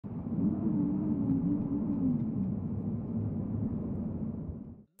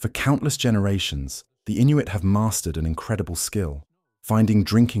For countless generations, the Inuit have mastered an incredible skill, finding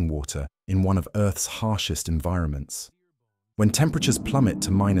drinking water in one of Earth's harshest environments. When temperatures plummet to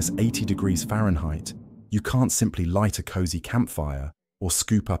 -80 degrees Fahrenheit, you can't simply light a cozy campfire or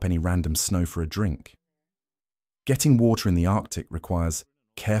scoop up any random snow for a drink. Getting water in the Arctic requires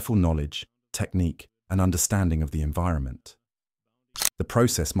careful knowledge, technique, and understanding of the environment. The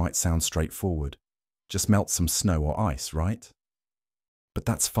process might sound straightforward. Just melt some snow or ice, right? But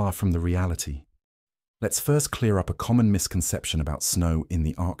that's far from the reality. Let's first clear up a common misconception about snow in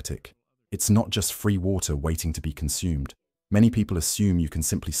the Arctic. It's not just free water waiting to be consumed. Many people assume you can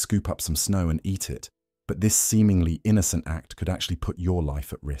simply scoop up some snow and eat it, but this seemingly innocent act could actually put your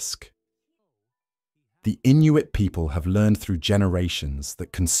life at risk. The Inuit people have learned through generations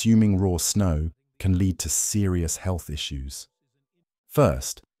that consuming raw snow can lead to serious health issues.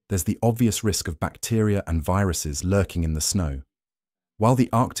 First, there's the obvious risk of bacteria and viruses lurking in the snow. While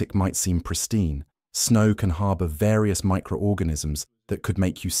the Arctic might seem pristine, snow can harbor various microorganisms that could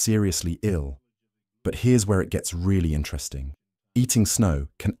make you seriously ill. But here's where it gets really interesting. Eating snow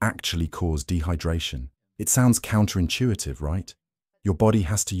can actually cause dehydration. It sounds counterintuitive, right? Your body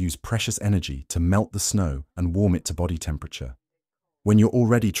has to use precious energy to melt the snow and warm it to body temperature. When you're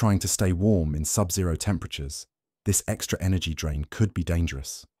already trying to stay warm in sub-zero temperatures, this extra energy drain could be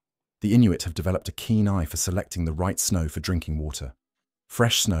dangerous. The Inuit have developed a keen eye for selecting the right snow for drinking water.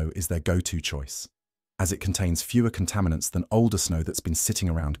 Fresh snow is their go-to choice, as it contains fewer contaminants than older snow that's been sitting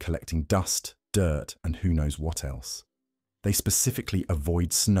around collecting dust, dirt, and who knows what else. They specifically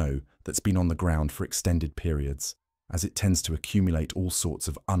avoid snow that's been on the ground for extended periods, as it tends to accumulate all sorts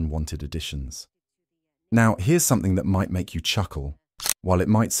of unwanted additions. Now, here's something that might make you chuckle. While it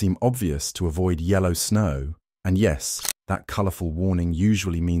might seem obvious to avoid yellow snow, and yes, that colourful warning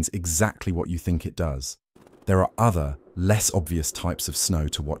usually means exactly what you think it does, there are other, less obvious types of snow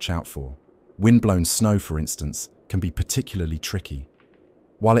to watch out for. Windblown snow, for instance, can be particularly tricky.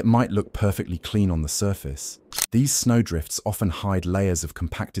 While it might look perfectly clean on the surface, these snowdrifts often hide layers of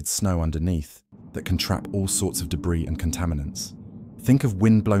compacted snow underneath that can trap all sorts of debris and contaminants. Think of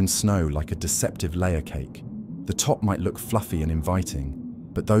windblown snow like a deceptive layer cake. The top might look fluffy and inviting,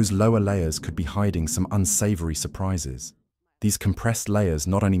 but those lower layers could be hiding some unsavory surprises. These compressed layers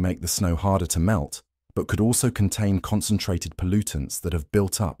not only make the snow harder to melt, but could also contain concentrated pollutants that have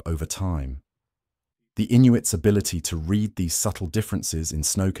built up over time. The Inuits' ability to read these subtle differences in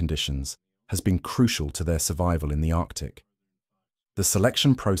snow conditions has been crucial to their survival in the Arctic. The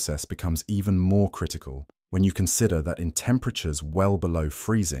selection process becomes even more critical when you consider that in temperatures well below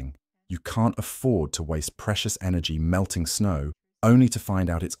freezing, you can't afford to waste precious energy melting snow only to find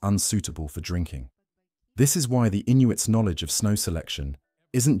out it's unsuitable for drinking. This is why the Inuits' knowledge of snow selection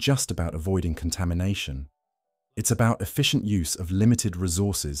isn't just about avoiding contamination. It's about efficient use of limited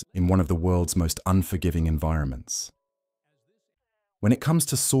resources in one of the world's most unforgiving environments. When it comes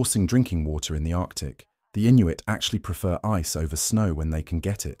to sourcing drinking water in the Arctic, the Inuit actually prefer ice over snow when they can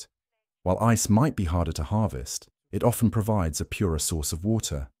get it. While ice might be harder to harvest, it often provides a purer source of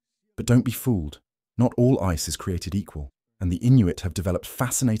water. But don't be fooled. Not all ice is created equal, and the Inuit have developed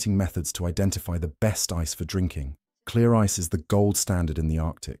fascinating methods to identify the best ice for drinking. Clear ice is the gold standard in the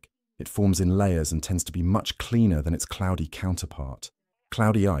Arctic. It forms in layers and tends to be much cleaner than its cloudy counterpart.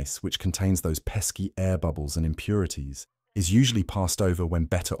 Cloudy ice, which contains those pesky air bubbles and impurities, is usually passed over when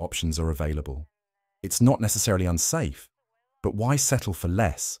better options are available. It's not necessarily unsafe, but why settle for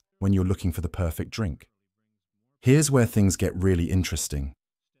less when you're looking for the perfect drink? Here's where things get really interesting.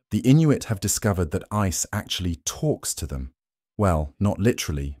 The Inuit have discovered that ice actually talks to them. Well, not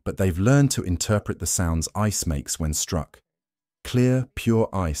literally, but they've learned to interpret the sounds ice makes when struck. Clear, pure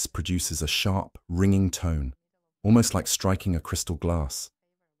ice produces a sharp, ringing tone, almost like striking a crystal glass.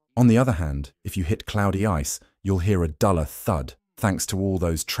 On the other hand, if you hit cloudy ice, you'll hear a duller thud, thanks to all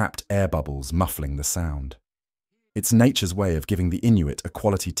those trapped air bubbles muffling the sound. It's nature's way of giving the Inuit a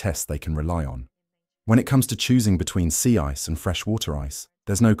quality test they can rely on. When it comes to choosing between sea ice and freshwater ice,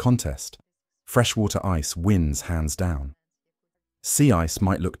 there's no contest. Freshwater ice wins hands down. Sea ice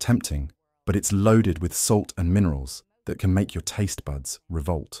might look tempting, but it's loaded with salt and minerals that can make your taste buds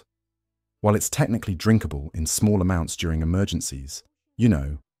revolt. While it's technically drinkable in small amounts during emergencies, you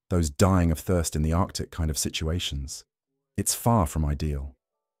know, those dying of thirst in the Arctic kind of situations, it's far from ideal.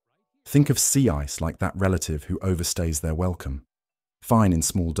 Think of sea ice like that relative who overstays their welcome. Fine in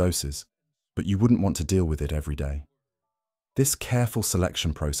small doses, but you wouldn't want to deal with it every day. This careful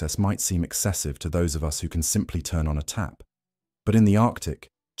selection process might seem excessive to those of us who can simply turn on a tap. But in the Arctic,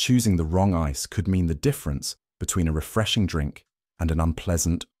 choosing the wrong ice could mean the difference between a refreshing drink and an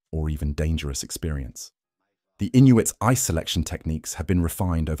unpleasant or even dangerous experience. The Inuits' ice selection techniques have been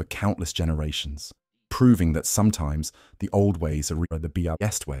refined over countless generations, proving that sometimes the old ways are the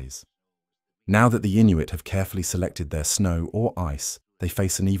best ways. Now that the Inuit have carefully selected their snow or ice, they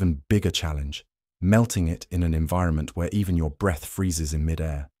face an even bigger challenge, melting it in an environment where even your breath freezes in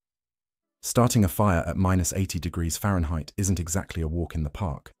mid-air. Starting a fire at -80 degrees Fahrenheit isn't exactly a walk in the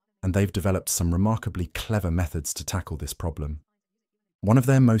park, and they've developed some remarkably clever methods to tackle this problem. One of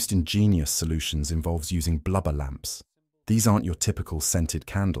their most ingenious solutions involves using blubber lamps. These aren't your typical scented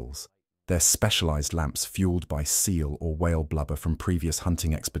candles. They're specialized lamps fueled by seal or whale blubber from previous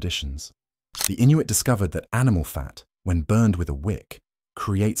hunting expeditions. The Inuit discovered that animal fat, when burned with a wick,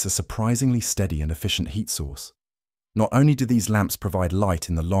 creates a surprisingly steady and efficient heat source. Not only do these lamps provide light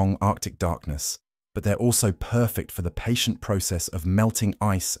in the long Arctic darkness, but they're also perfect for the patient process of melting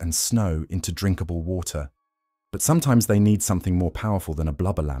ice and snow into drinkable water. But sometimes they need something more powerful than a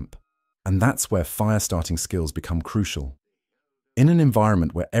blubber lamp, and that's where fire-starting skills become crucial. In an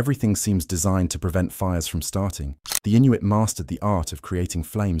environment where everything seems designed to prevent fires from starting, the Inuit mastered the art of creating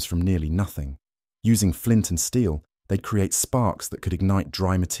flames from nearly nothing. Using flint and steel, they'd create sparks that could ignite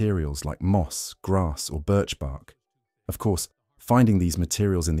dry materials like moss, grass, or birch bark. Of course, finding these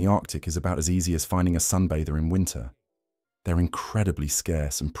materials in the Arctic is about as easy as finding a sunbather in winter. They're incredibly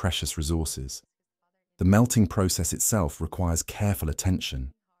scarce and precious resources. The melting process itself requires careful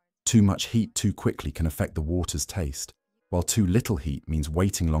attention. Too much heat too quickly can affect the water's taste, while too little heat means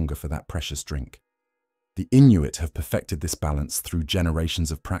waiting longer for that precious drink. The Inuit have perfected this balance through generations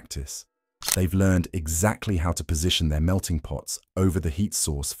of practice. They've learned exactly how to position their melting pots over the heat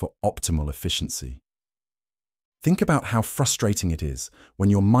source for optimal efficiency. Think about how frustrating it is when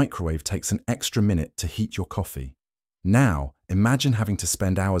your microwave takes an extra minute to heat your coffee. Now, imagine having to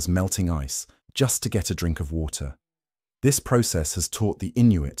spend hours melting ice just to get a drink of water. This process has taught the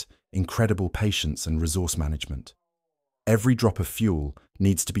Inuit incredible patience and resource management. Every drop of fuel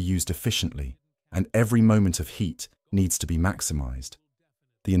needs to be used efficiently, and every moment of heat needs to be maximized.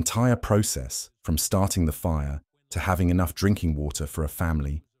 The entire process, from starting the fire to having enough drinking water for a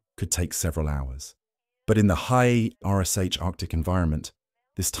family, could take several hours. But in the high RSH Arctic environment,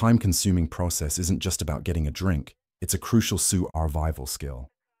 this time-consuming process isn't just about getting a drink, it's a crucial survival skill.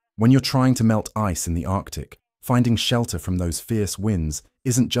 When you're trying to melt ice in the Arctic, finding shelter from those fierce winds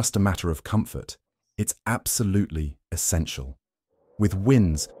isn't just a matter of comfort, it's absolutely essential. With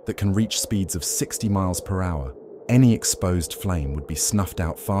winds that can reach speeds of 60 miles per hour, any exposed flame would be snuffed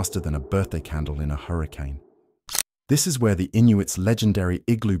out faster than a birthday candle in a hurricane. This is where the Inuits' legendary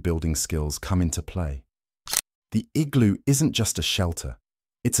igloo building skills come into play. The igloo isn't just a shelter,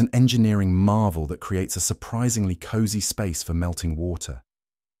 it's an engineering marvel that creates a surprisingly cozy space for melting water.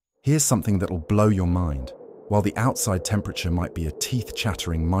 Here's something that'll blow your mind. While the outside temperature might be a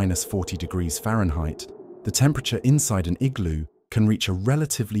teeth-chattering -40 degrees Fahrenheit, the temperature inside an igloo can reach a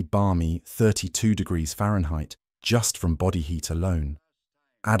relatively balmy 32 degrees Fahrenheit just from body heat alone.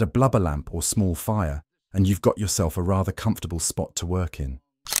 Add a blubber lamp or small fire, and you've got yourself a rather comfortable spot to work in.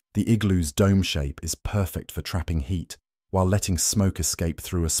 The igloo's dome shape is perfect for trapping heat, while letting smoke escape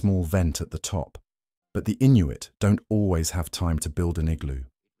through a small vent at the top. But the Inuit don't always have time to build an igloo,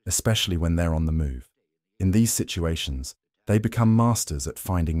 especially when they're on the move. In these situations, they become masters at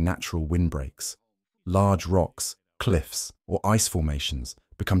finding natural windbreaks. Large rocks, cliffs, or ice formations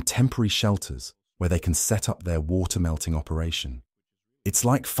become temporary shelters where they can set up their water-melting operation. It's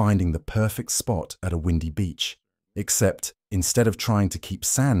like finding the perfect spot at a windy beach, except instead of trying to keep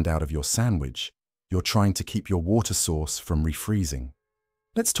sand out of your sandwich, you're trying to keep your water source from refreezing.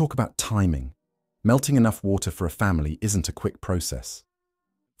 Let's talk about timing. Melting enough water for a family isn't a quick process.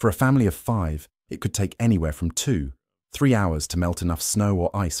 For a family of 5, it could take anywhere from 2-3 hours to melt enough snow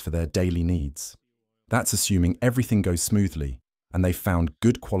or ice for their daily needs. That's assuming everything goes smoothly and they've found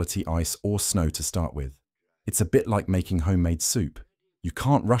good quality ice or snow to start with. It's a bit like making homemade soup. You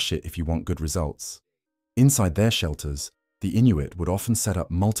can't rush it if you want good results. Inside their shelters, the Inuit would often set up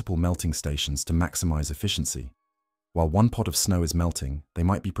multiple melting stations to maximize efficiency. While one pot of snow is melting, they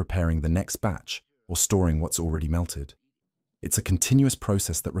might be preparing the next batch or storing what's already melted. It's a continuous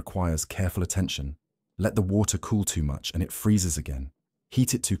process that requires careful attention. Let the water cool too much and it freezes again.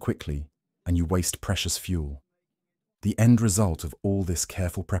 Heat it too quickly and you waste precious fuel. The end result of all this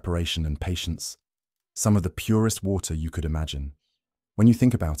careful preparation and patience, some of the purest water you could imagine. When you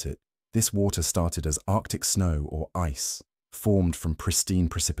think about it, this water started as Arctic snow or ice, formed from pristine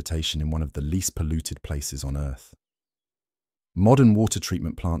precipitation in one of the least polluted places on Earth. Modern water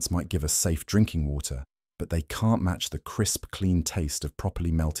treatment plants might give us safe drinking water, but they can't match the crisp, clean taste of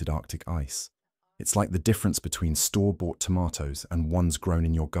properly melted Arctic ice. It's like the difference between store-bought tomatoes and ones grown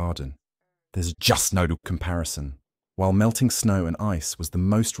in your garden. There's just no comparison. While melting snow and ice was the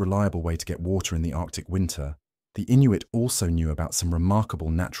most reliable way to get water in the Arctic winter, the Inuit also knew about some remarkable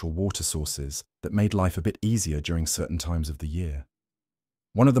natural water sources that made life a bit easier during certain times of the year.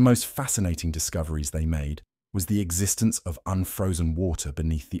 One of the most fascinating discoveries they made was the existence of unfrozen water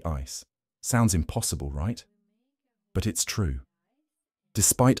beneath the ice. Sounds impossible, right? But it's true.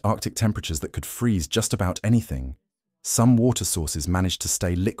 Despite Arctic temperatures that could freeze just about anything, some water sources managed to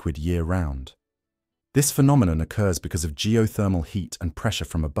stay liquid year-round. This phenomenon occurs because of geothermal heat and pressure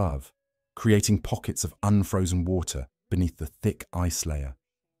from above, creating pockets of unfrozen water beneath the thick ice layer.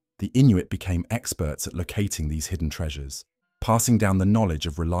 The Inuit became experts at locating these hidden treasures, passing down the knowledge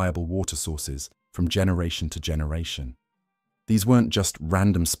of reliable water sources from generation to generation. These weren't just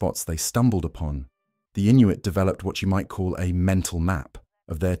random spots they stumbled upon. The Inuit developed what you might call a mental map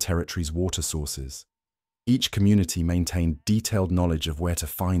of their territory's water sources. Each community maintained detailed knowledge of where to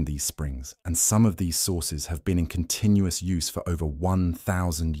find these springs, and some of these sources have been in continuous use for over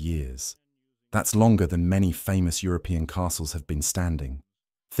 1,000 years. That's longer than many famous European castles have been standing.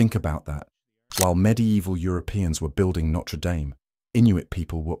 Think about that. While medieval Europeans were building Notre Dame, Inuit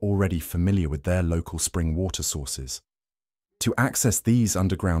people were already familiar with their local spring water sources. To access these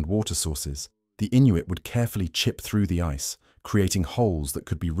underground water sources, the Inuit would carefully chip through the ice, creating holes that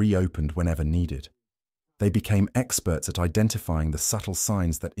could be reopened whenever needed. They became experts at identifying the subtle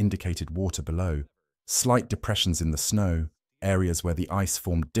signs that indicated water below, slight depressions in the snow, areas where the ice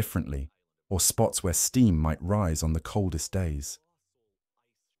formed differently, or spots where steam might rise on the coldest days.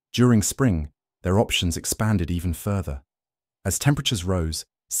 During spring, their options expanded even further. As temperatures rose,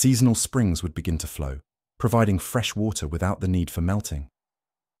 seasonal springs would begin to flow, providing fresh water without the need for melting.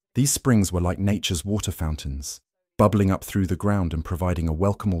 These springs were like nature's water fountains, bubbling up through the ground and providing a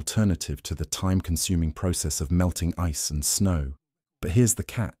welcome alternative to the time-consuming process of melting ice and snow. But here's the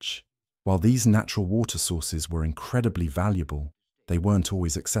catch. While these natural water sources were incredibly valuable, they weren't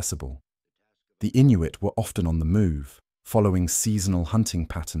always accessible. The Inuit were often on the move, following seasonal hunting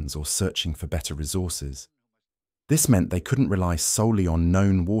patterns or searching for better resources. This meant they couldn't rely solely on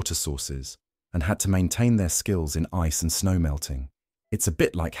known water sources and had to maintain their skills in ice and snow melting. It's a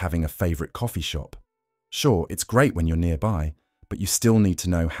bit like having a favorite coffee shop. Sure, it's great when you're nearby, but you still need to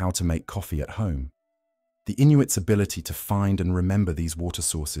know how to make coffee at home. The Inuits' ability to find and remember these water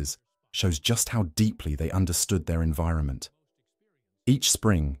sources shows just how deeply they understood their environment. Each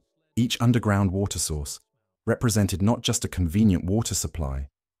spring, each underground water source, represented not just a convenient water supply,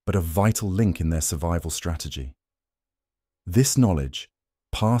 but a vital link in their survival strategy. This knowledge,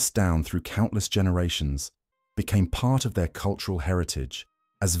 passed down through countless generations, became part of their cultural heritage,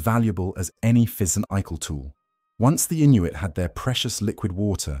 as valuable as any physical tool. Once the Inuit had their precious liquid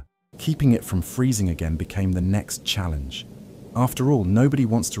water, keeping it from freezing again became the next challenge. After all, nobody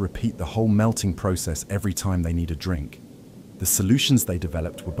wants to repeat the whole melting process every time they need a drink. The solutions they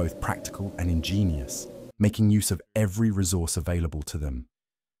developed were both practical and ingenious, making use of every resource available to them.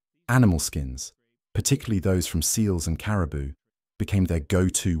 Animal skins, particularly those from seals and caribou, became their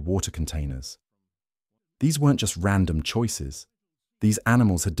go-to water containers. These weren't just random choices. These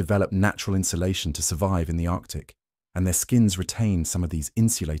animals had developed natural insulation to survive in the Arctic, and their skins retained some of these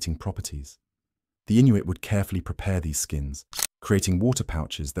insulating properties. The Inuit would carefully prepare these skins, creating water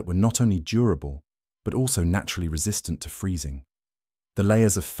pouches that were not only durable, but also naturally resistant to freezing. The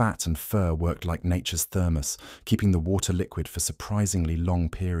layers of fat and fur worked like nature's thermos, keeping the water liquid for surprisingly long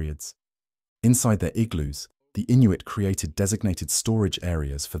periods. Inside their igloos, the Inuit created designated storage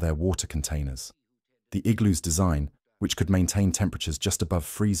areas for their water containers. The igloo's design, which could maintain temperatures just above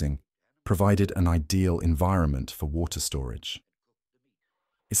freezing, provided an ideal environment for water storage.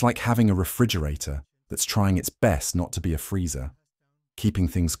 It's like having a refrigerator that's trying its best not to be a freezer, keeping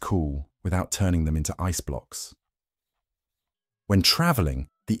things cool without turning them into ice blocks. When traveling,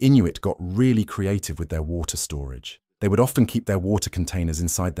 the Inuit got really creative with their water storage. They would often keep their water containers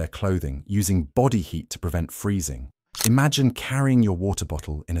inside their clothing, using body heat to prevent freezing. Imagine carrying your water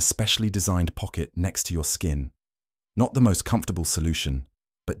bottle in a specially designed pocket next to your skin. Not the most comfortable solution,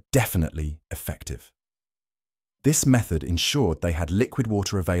 but definitely effective. This method ensured they had liquid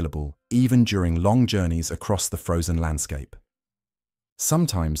water available even during long journeys across the frozen landscape.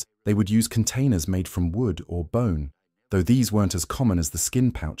 Sometimes they would use containers made from wood or bone, though these weren't as common as the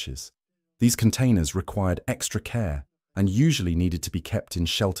skin pouches. These containers required extra care and usually needed to be kept in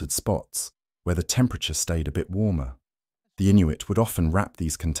sheltered spots where the temperature stayed a bit warmer. The Inuit would often wrap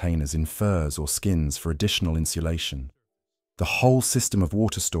these containers in furs or skins for additional insulation. The whole system of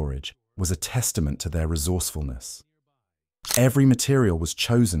water storage was a testament to their resourcefulness. Every material was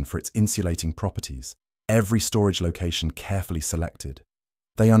chosen for its insulating properties, every storage location carefully selected.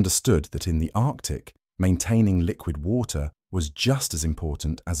 They understood that in the Arctic, maintaining liquid water was just as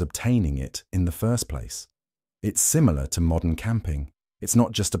important as obtaining it in the first place. It's similar to modern camping. It's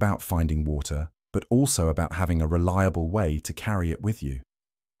not just about finding water, but also about having a reliable way to carry it with you.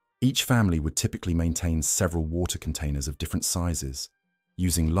 Each family would typically maintain several water containers of different sizes,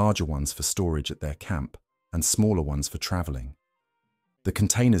 using larger ones for storage at their camp and smaller ones for traveling. The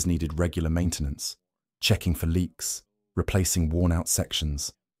containers needed regular maintenance, checking for leaks, replacing worn-out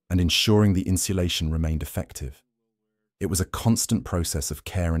sections, and ensuring the insulation remained effective. It was a constant process of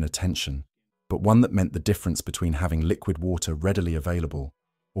care and attention, but one that meant the difference between having liquid water readily available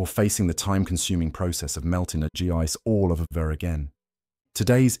or facing the time-consuming process of melting a ice all over again.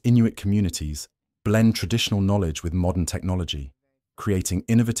 Today's Inuit communities blend traditional knowledge with modern technology, creating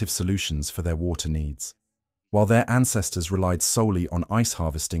innovative solutions for their water needs. While their ancestors relied solely on ice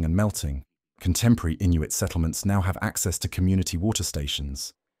harvesting and melting, contemporary Inuit settlements now have access to community water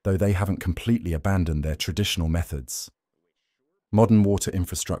stations, though they haven't completely abandoned their traditional methods. Modern water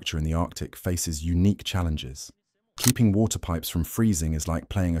infrastructure in the Arctic faces unique challenges. Keeping water pipes from freezing is like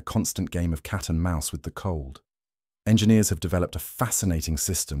playing a constant game of cat and mouse with the cold. Engineers have developed a fascinating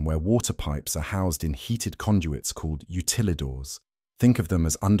system where water pipes are housed in heated conduits called utilidors. Think of them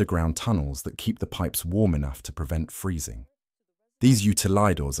as underground tunnels that keep the pipes warm enough to prevent freezing. These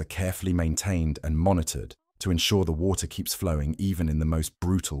utilidors are carefully maintained and monitored to ensure the water keeps flowing even in the most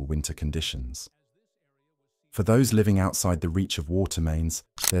brutal winter conditions. For those living outside the reach of water mains,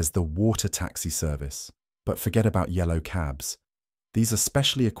 there's the water taxi service. But forget about yellow cabs. These are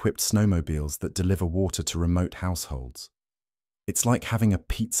specially equipped snowmobiles that deliver water to remote households. It's like having a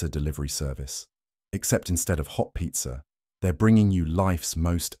pizza delivery service, except instead of hot pizza, they're bringing you life's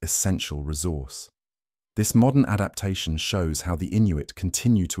most essential resource. This modern adaptation shows how the Inuit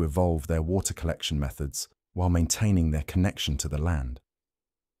continue to evolve their water collection methods while maintaining their connection to the land.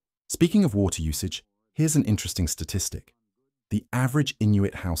 Speaking of water usage, here's an interesting statistic. The average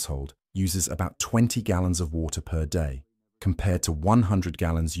Inuit household uses about 20 gallons of water per day, compared to 100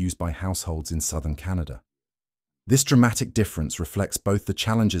 gallons used by households in southern Canada. This dramatic difference reflects both the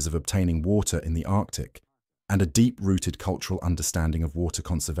challenges of obtaining water in the Arctic and a deep-rooted cultural understanding of water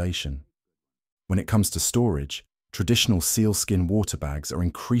conservation. When it comes to storage, traditional sealskin water bags are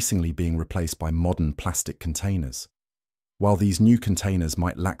increasingly being replaced by modern plastic containers. While these new containers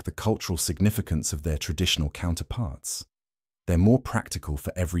might lack the cultural significance of their traditional counterparts, they're more practical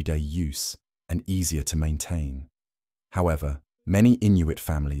for everyday use and easier to maintain. However, many Inuit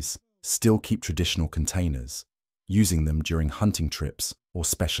families still keep traditional containers, using them during hunting trips or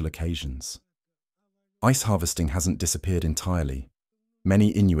special occasions. Ice harvesting hasn't disappeared entirely. Many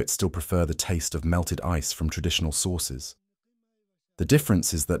Inuit still prefer the taste of melted ice from traditional sources. The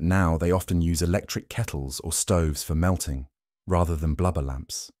difference is that now they often use electric kettles or stoves for melting, rather than blubber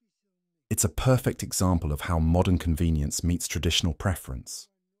lamps. It's a perfect example of how modern convenience meets traditional preference.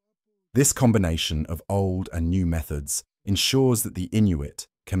 This combination of old and new methods ensures that the Inuit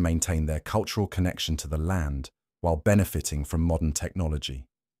can maintain their cultural connection to the land while benefiting from modern technology.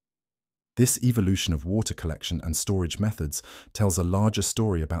 This evolution of water collection and storage methods tells a larger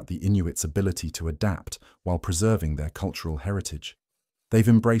story about the Inuits' ability to adapt while preserving their cultural heritage. They've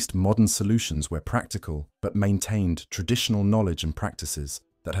embraced modern solutions where practical, but maintained traditional knowledge and practices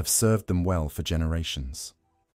that have served them well for generations.